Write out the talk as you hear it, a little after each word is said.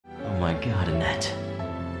God, Annette.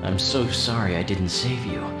 I'm so sorry I didn't save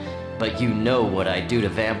you, but you know what I do to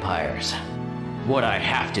vampires. What I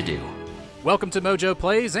have to do. Welcome to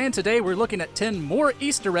MojoPlays, and today we're looking at 10 more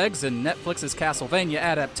Easter eggs in Netflix's Castlevania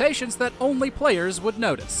adaptations that only players would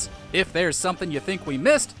notice. If there's something you think we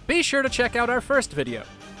missed, be sure to check out our first video.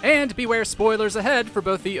 And beware spoilers ahead for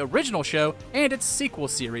both the original show and its sequel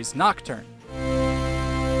series, Nocturne.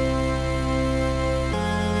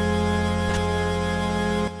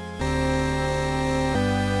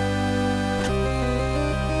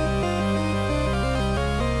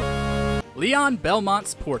 Leon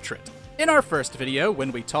Belmont's portrait. In our first video,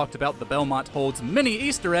 when we talked about the Belmont holds many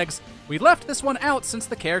Easter eggs, we left this one out since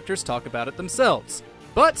the characters talk about it themselves.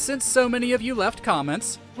 But since so many of you left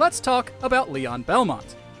comments, let's talk about Leon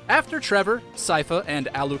Belmont. After Trevor, Sypha, and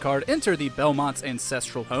Alucard enter the Belmont's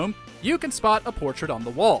ancestral home, you can spot a portrait on the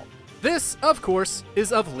wall. This, of course,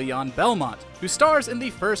 is of Leon Belmont, who stars in the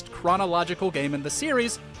first chronological game in the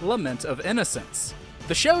series, Lament of Innocence.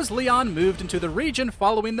 The show's Leon moved into the region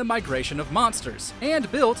following the migration of monsters,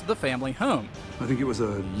 and built the family home. I think it was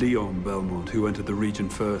a Leon Belmont who entered the region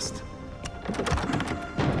first. And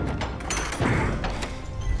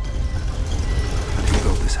he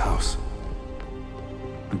built this house,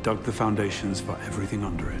 and dug the foundations for everything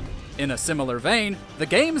under it. In a similar vein, the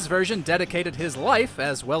game's version dedicated his life,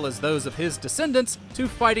 as well as those of his descendants, to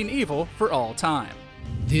fighting evil for all time.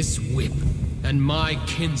 This whip and my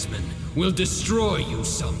kinsmen will destroy you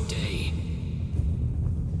someday.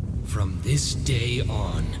 From this day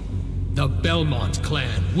on, the Belmont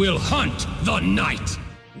clan will hunt the night!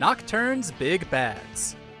 Nocturne's big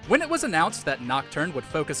bads. When it was announced that Nocturne would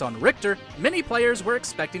focus on Richter, many players were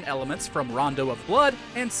expecting elements from Rondo of Blood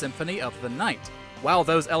and Symphony of the Night. While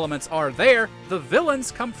those elements are there, the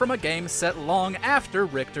villains come from a game set long after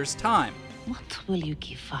Richter's time. What will you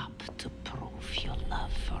give up to prove your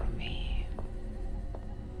love for me?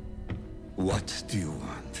 What do you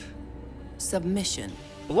want? Submission.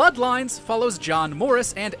 Bloodlines follows John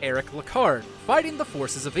Morris and Eric Lecard, fighting the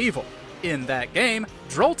forces of evil. In that game,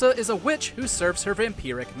 Drolta is a witch who serves her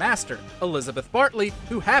vampiric master, Elizabeth Bartley,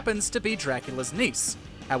 who happens to be Dracula's niece.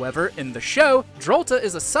 However, in the show, Drolta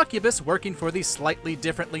is a succubus working for the slightly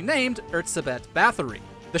differently named Erzsébet Bathory.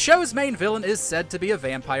 The show's main villain is said to be a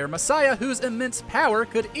vampire messiah whose immense power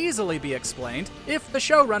could easily be explained if the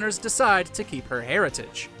showrunners decide to keep her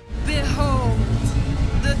heritage. Behold,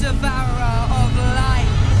 the devourer of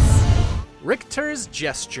light! Richter's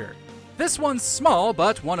gesture. This one's small,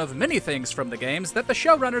 but one of many things from the games that the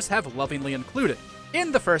showrunners have lovingly included.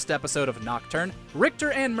 In the first episode of Nocturne,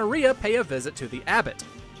 Richter and Maria pay a visit to the abbot.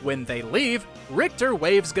 When they leave, Richter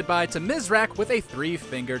waves goodbye to Mizrak with a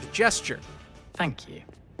three-fingered gesture. Thank you.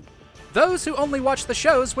 Those who only watch the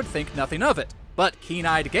shows would think nothing of it, but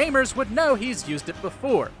keen-eyed gamers would know he's used it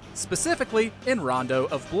before, specifically in Rondo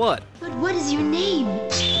of Blood. But what is your name?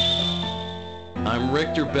 I'm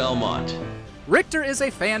Richter Belmont. Richter is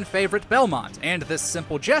a fan-favorite Belmont, and this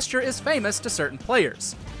simple gesture is famous to certain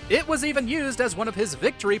players. It was even used as one of his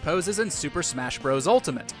victory poses in Super Smash Bros.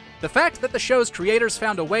 Ultimate. The fact that the show's creators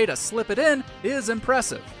found a way to slip it in is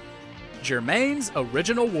impressive. Germain's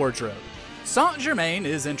original wardrobe. Saint-Germain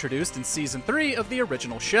is introduced in Season 3 of the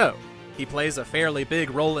original show. He plays a fairly big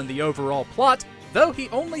role in the overall plot, though he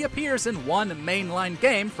only appears in one mainline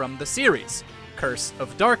game from the series, Curse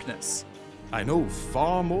of Darkness. I know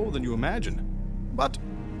far more than you imagine, but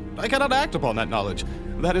I cannot act upon that knowledge.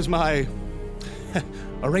 That is my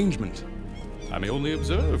arrangement. I may only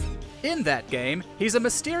observe. In that game, he's a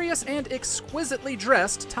mysterious and exquisitely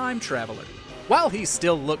dressed time traveler. While he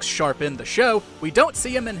still looks sharp in the show, we don't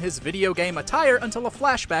see him in his video game attire until a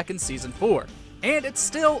flashback in Season 4. And it's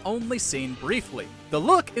still only seen briefly. The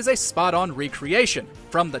look is a spot-on recreation,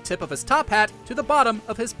 from the tip of his top hat to the bottom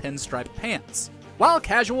of his pinstripe pants. While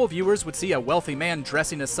casual viewers would see a wealthy man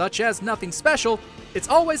dressing as such as nothing special, it's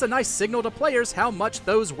always a nice signal to players how much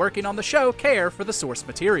those working on the show care for the source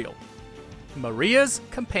material. Maria's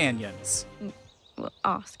companions. Well,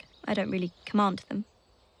 ask. I don't really command them.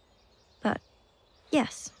 But,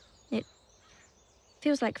 yes, it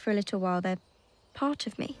feels like for a little while they're part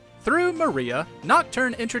of me. Through Maria,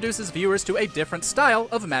 Nocturne introduces viewers to a different style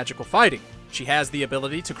of magical fighting. She has the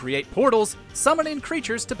ability to create portals, summoning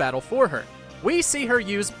creatures to battle for her. We see her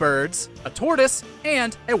use birds, a tortoise,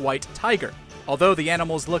 and a white tiger. Although the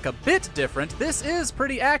animals look a bit different, this is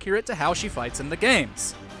pretty accurate to how she fights in the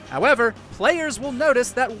games. However, players will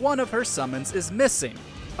notice that one of her summons is missing,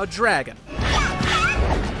 a dragon.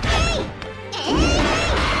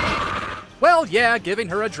 Well, yeah, giving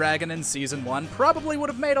her a dragon in Season 1 probably would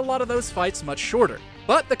have made a lot of those fights much shorter,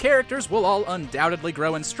 but the characters will all undoubtedly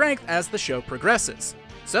grow in strength as the show progresses.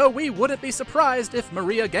 so we wouldn't be surprised if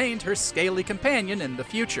Maria gained her scaly companion in the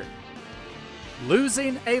future.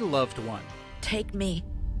 Losing a loved one. Take me.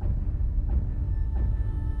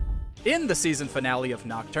 In the season finale of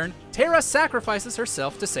Nocturne, Terra sacrifices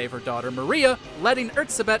herself to save her daughter Maria, letting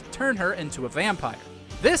Erzsébet turn her into a vampire.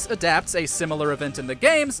 This adapts a similar event in the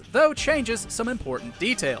games, though changes some important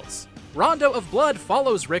details. Rondo of Blood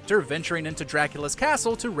follows Richter venturing into Dracula's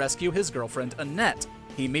castle to rescue his girlfriend Annette.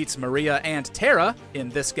 He meets Maria and Terra, in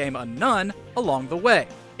this game a nun, along the way.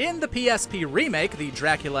 In the PSP remake, the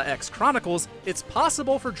Dracula X Chronicles, it's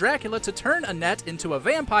possible for Dracula to turn Annette into a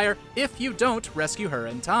vampire if you don't rescue her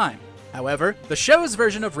in time. However, the show's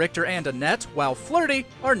version of Richter and Annette, while flirty,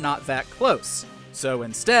 are not that close. So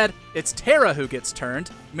instead, it's Terra who gets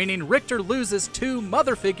turned, meaning Richter loses 2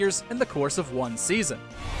 mother figures in the course of 1 season.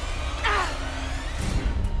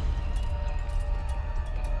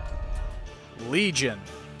 Legion.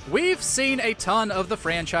 We've seen a ton of the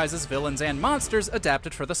franchise's villains and monsters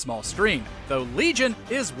adapted for the small screen, though Legion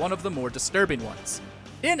is one of the more disturbing ones.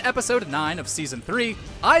 In episode 9 of season 3,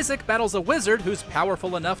 Isaac battles a wizard who's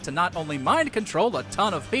powerful enough to not only mind control a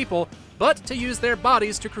ton of people, but to use their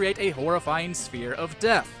bodies to create a horrifying sphere of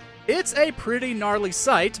death. It's a pretty gnarly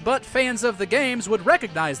sight, but fans of the games would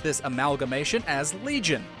recognize this amalgamation as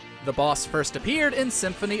Legion. The boss first appeared in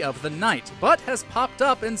Symphony of the Night, but has popped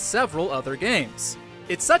up in several other games.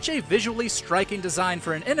 It's such a visually striking design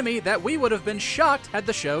for an enemy that we would have been shocked had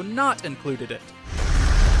the show not included it.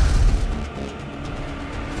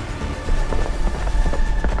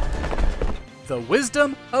 The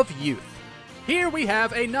Wisdom of Youth. Here we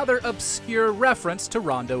have another obscure reference to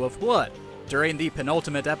Rondo of Blood. During the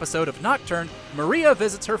penultimate episode of Nocturne, Maria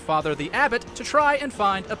visits her father the abbot to try and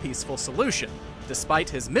find a peaceful solution. Despite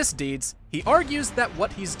his misdeeds, he argues that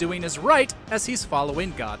what he's doing is right as he's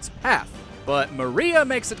following God's path. But Maria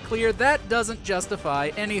makes it clear that doesn't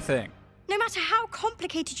justify anything. No matter how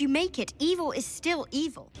complicated you make it, evil is still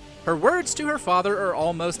evil. Her words to her father are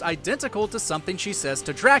almost identical to something she says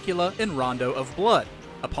to Dracula in Rondo of Blood.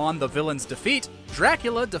 Upon the villain's defeat,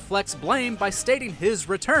 Dracula deflects blame by stating his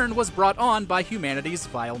return was brought on by humanity's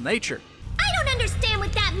vile nature. I don't understand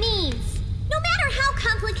what that means. No matter how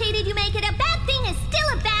complicated you make it, a bad thing is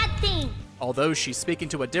still a bad thing. Although she's speaking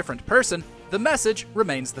to a different person, the message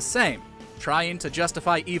remains the same. Trying to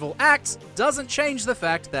justify evil acts doesn't change the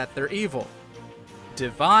fact that they're evil.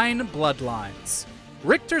 Divine Bloodlines.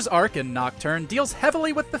 Richter's arc in Nocturne deals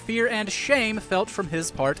heavily with the fear and shame felt from his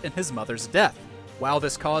part in his mother's death. While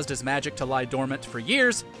this caused his magic to lie dormant for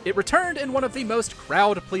years, it returned in one of the most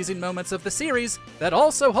crowd-pleasing moments of the series that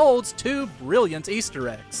also holds 2 brilliant Easter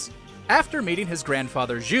eggs. After meeting his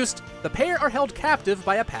grandfather Juste, the pair are held captive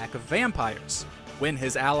by a pack of vampires. When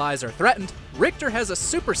his allies are threatened, Richter has a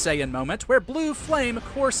Super Saiyan moment where blue flame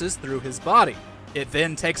courses through his body. It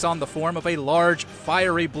then takes on the form of a large,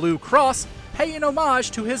 fiery blue cross, paying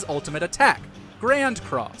homage to his ultimate attack, Grand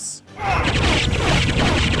Cross.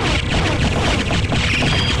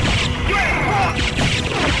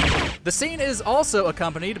 The scene is also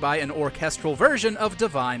accompanied by an orchestral version of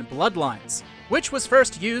Divine Bloodlines, which was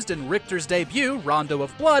first used in Richter's debut, Rondo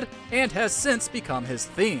of Blood, and has since become his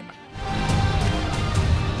theme.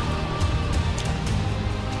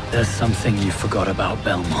 There's something you forgot about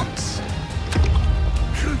Belmonts.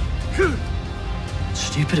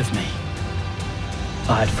 Stupid of me.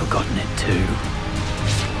 I'd forgotten it too.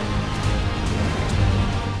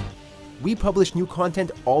 We publish new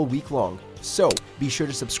content all week long, so be sure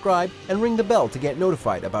to subscribe and ring the bell to get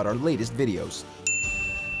notified about our latest videos.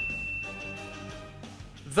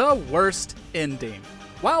 The worst ending.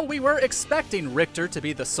 While we were expecting Richter to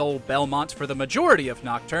be the sole Belmont for the majority of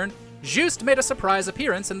Nocturne, Juste made a surprise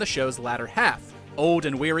appearance in the show's latter half. Old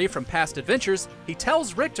and weary from past adventures, he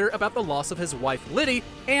tells Richter about the loss of his wife Liddy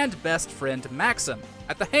and best friend Maxim,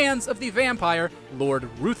 at the hands of the vampire Lord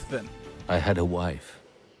Ruthven. I had a wife.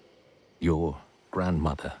 Your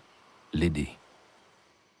grandmother, Liddy.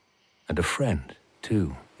 And a friend,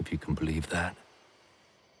 too, if you can believe that.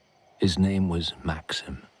 His name was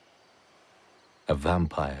Maxim. A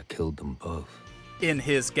vampire killed them both. In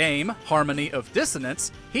his game, Harmony of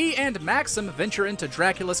Dissonance, he and Maxim venture into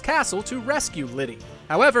Dracula's castle to rescue Liddy.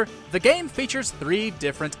 However, the game features 3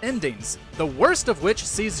 different endings, the worst of which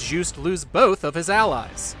sees Juste lose both of his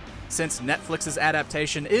allies. Since Netflix's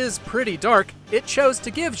adaptation is pretty dark, it chose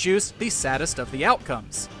to give Juste the saddest of the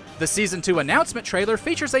outcomes. The Season 2 announcement trailer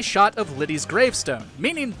features a shot of Liddy's gravestone,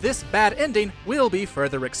 meaning this bad ending will be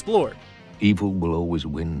further explored. Evil will always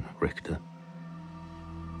win, Richter.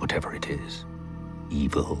 Whatever it is.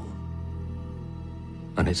 Evil.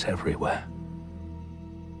 And it's everywhere.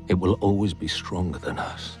 It will always be stronger than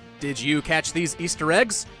us. Did you catch these Easter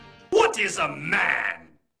eggs? What is a man?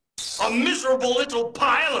 A miserable little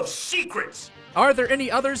pile of secrets! Are there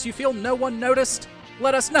any others you feel no one noticed?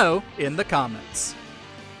 Let us know in the comments.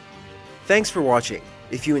 Thanks for watching.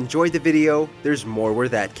 If you enjoyed the video, there's more where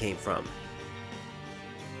that came from.